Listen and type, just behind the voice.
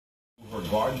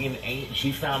guardian angel.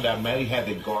 She found out Maddie had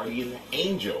the guardian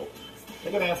angel.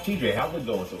 They're going to ask TJ, how's it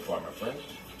going so far, my friend?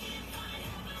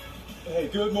 Hey,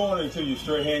 good morning to you,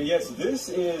 Strahan. Yes, this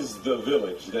is the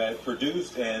village that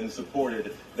produced and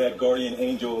supported that guardian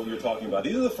angel you're talking about.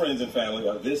 These are the friends and family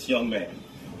of this young man,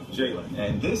 Jalen.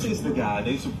 And this is the guy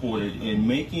they supported in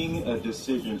making a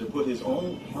decision to put his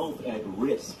own health at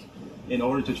risk in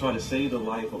order to try to save the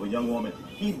life of a young woman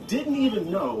he didn't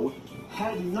even know,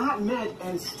 had not met,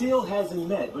 and still hasn't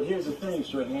met. But here's the thing,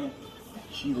 Strahan.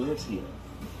 She lives here,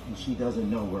 and she doesn't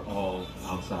know we're all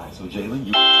outside. So,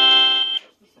 Jalen,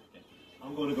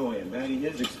 I'm going to go in. Maddie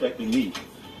is expecting me.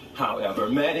 However,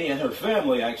 Maddie and her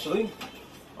family, actually,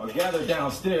 are gathered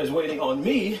downstairs waiting on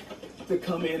me to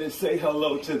come in and say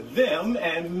hello to them.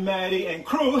 And Maddie and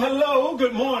crew, hello,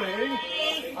 good morning.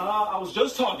 I was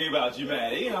just talking about you,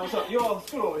 Maddie. And I was talking, you all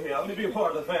scoot over here. Let me be a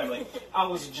part of the family. I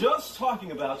was just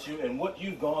talking about you and what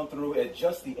you've gone through at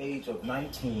just the age of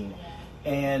 19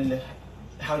 and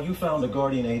how you found a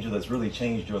guardian angel that's really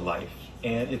changed your life.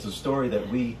 And it's a story that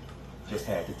we just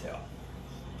had to tell.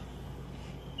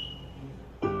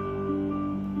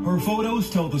 Her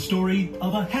photos tell the story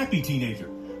of a happy teenager,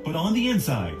 but on the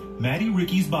inside, Maddie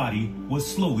Ricky's body was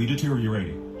slowly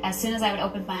deteriorating. As soon as I would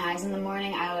open my eyes in the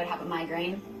morning, I would have a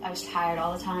migraine. I was tired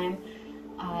all the time.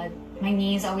 My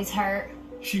knees always hurt.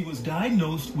 She was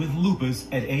diagnosed with lupus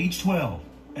at age 12,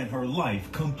 and her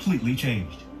life completely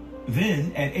changed.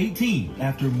 Then, at 18,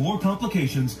 after more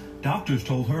complications, doctors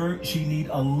told her she'd need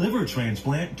a liver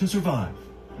transplant to survive.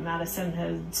 Madison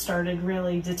had started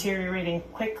really deteriorating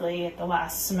quickly at the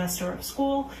last semester of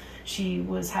school. She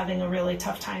was having a really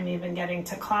tough time even getting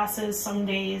to classes some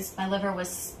days. My liver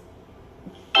was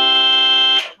call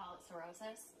it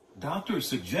cirrhosis. Doctors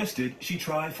suggested she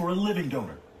try for a living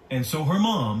donor, and so her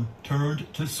mom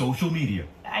turned to social media.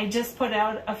 I just put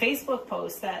out a Facebook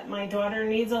post that my daughter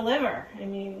needs a liver. I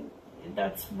mean,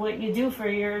 that's what you do for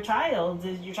your child.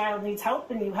 Your child needs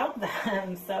help and you help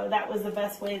them. So that was the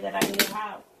best way that I knew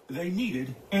how. They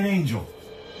needed an angel.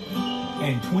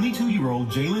 And 22-year-old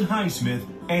Jalen Highsmith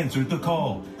answered the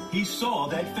call. He saw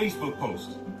that Facebook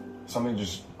post. Something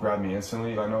just grabbed me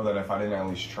instantly. I know that if I didn't at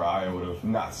least try, it would have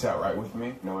not sat right with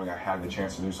me, knowing I had the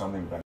chance to do something, but